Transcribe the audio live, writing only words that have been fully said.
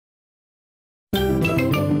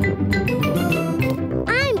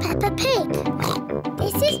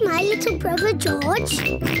brother George.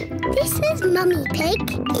 This is Mummy Pig.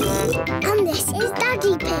 And this is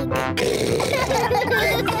Daddy Pig.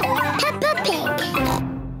 Peppa Pig.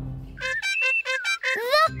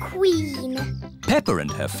 The Queen. Peppa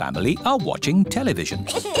and her family are watching television.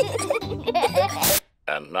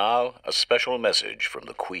 And now, a special message from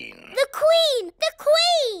the Queen. The Queen! The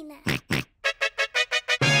Queen!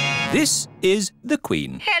 This is the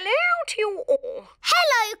Queen. Hello to you all.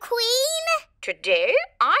 Hello, Queen! Today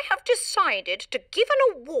I have decided to give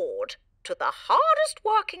an award to the hardest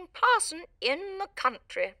working person in the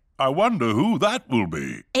country. I wonder who that will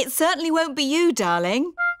be. It certainly won't be you,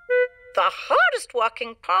 darling. The hardest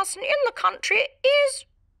working person in the country is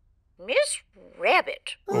Miss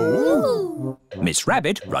Rabbit. Ooh! Miss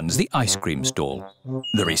Rabbit runs the ice cream stall,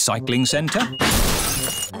 the recycling centre,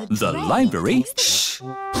 the library.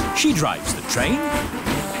 She drives the train,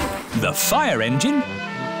 the fire engine,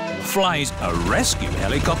 flies a rescue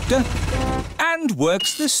helicopter, and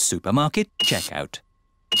works the supermarket checkout.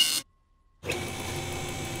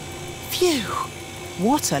 Phew!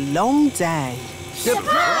 What a long day.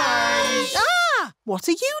 Surprise! Ah! What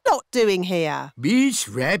are you not doing here? Miss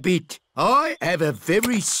Rabbit, I have a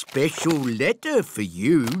very special letter for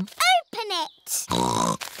you. Open it!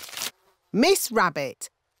 Miss Rabbit,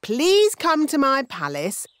 please come to my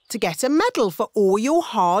palace to get a medal for all your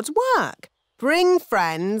hard work. Bring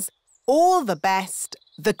friends. All the best,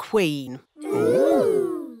 the Queen.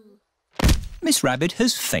 Ooh. Miss Rabbit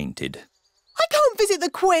has fainted. I can't visit the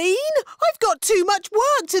Queen. I've got too much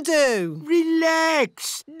work to do.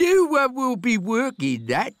 Relax. No one will be working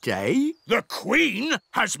that day. The Queen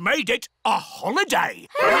has made it a holiday.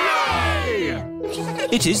 Hooray!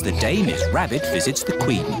 It is the day Miss Rabbit visits the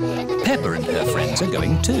Queen. Peppa and her friends are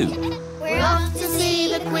going too. We're off to see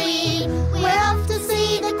the Queen. We're off to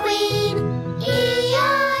see the Queen.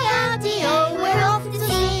 E-I-R-D-O. We're off to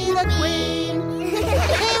see the Queen.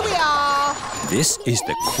 Here we are. This is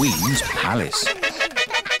the Queen's palace.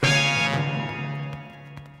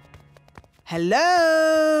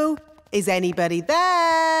 Hello? Is anybody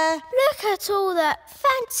there? Look at all that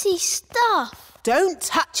fancy stuff. Don't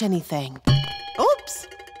touch anything. Oops.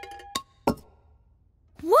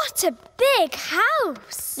 What a big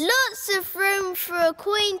house! Lots of room for a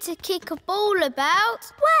queen to kick a ball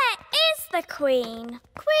about. Where is the Queen?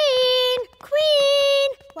 Queen! Queen!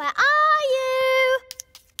 Where are you?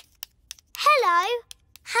 Hello.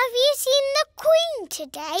 Have you seen the Queen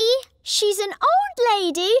today? She's an old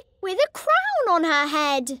lady with a crown on her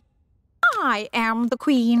head. I am the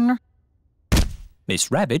Queen.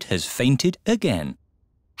 Miss Rabbit has fainted again.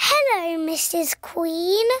 Hello, Mrs.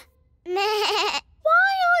 Queen.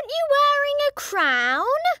 Why aren't you wearing a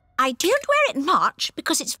crown? I don't wear it much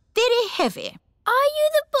because it's very heavy. Are you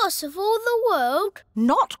the boss of all the world?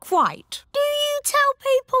 Not quite. Do you tell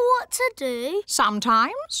people what to do?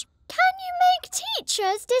 Sometimes. Can you make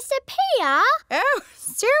teachers disappear? Oh,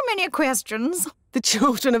 so many questions. The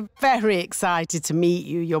children are very excited to meet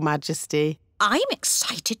you, Your Majesty. I'm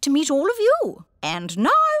excited to meet all of you. And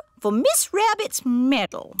now for Miss Rabbit's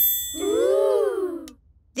medal. Ooh.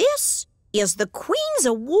 This is the Queen's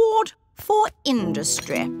Award for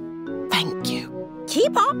Industry. Thank you.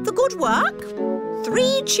 Keep up the good work.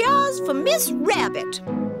 3 cheers for Miss Rabbit.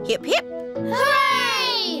 Hip, hip.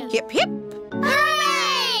 Hooray! Hip, hip.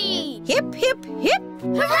 Hooray! Hip, hip, hip.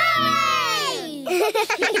 Hooray!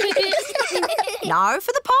 Now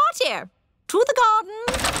for the party. To the garden.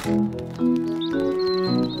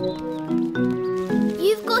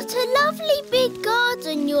 You've got a lovely big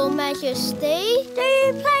garden, Your Majesty. Do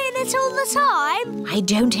you play in it all the time? I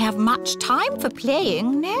don't have much time for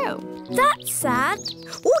playing, no. That's sad.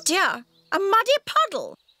 Oh, dear, a muddy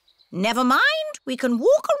puddle. Never mind, we can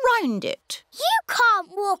walk around it. You can't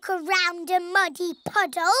walk around a muddy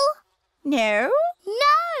puddle. No?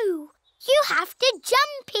 No, you have to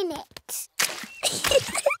jump in it.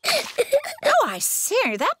 Oh, I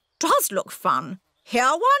see, that does look fun.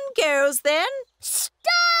 Here one goes, then.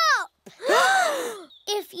 Stop!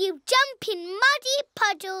 If you jump in muddy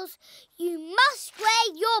puddles, you must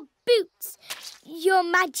wear your boots, Your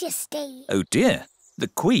Majesty. Oh dear, the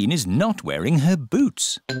Queen is not wearing her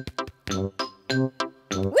boots. Whee!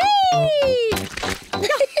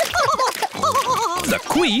 The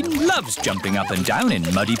Queen loves jumping up and down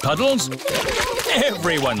in muddy puddles.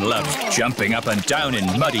 Everyone loves jumping up and down in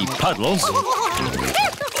muddy puddles.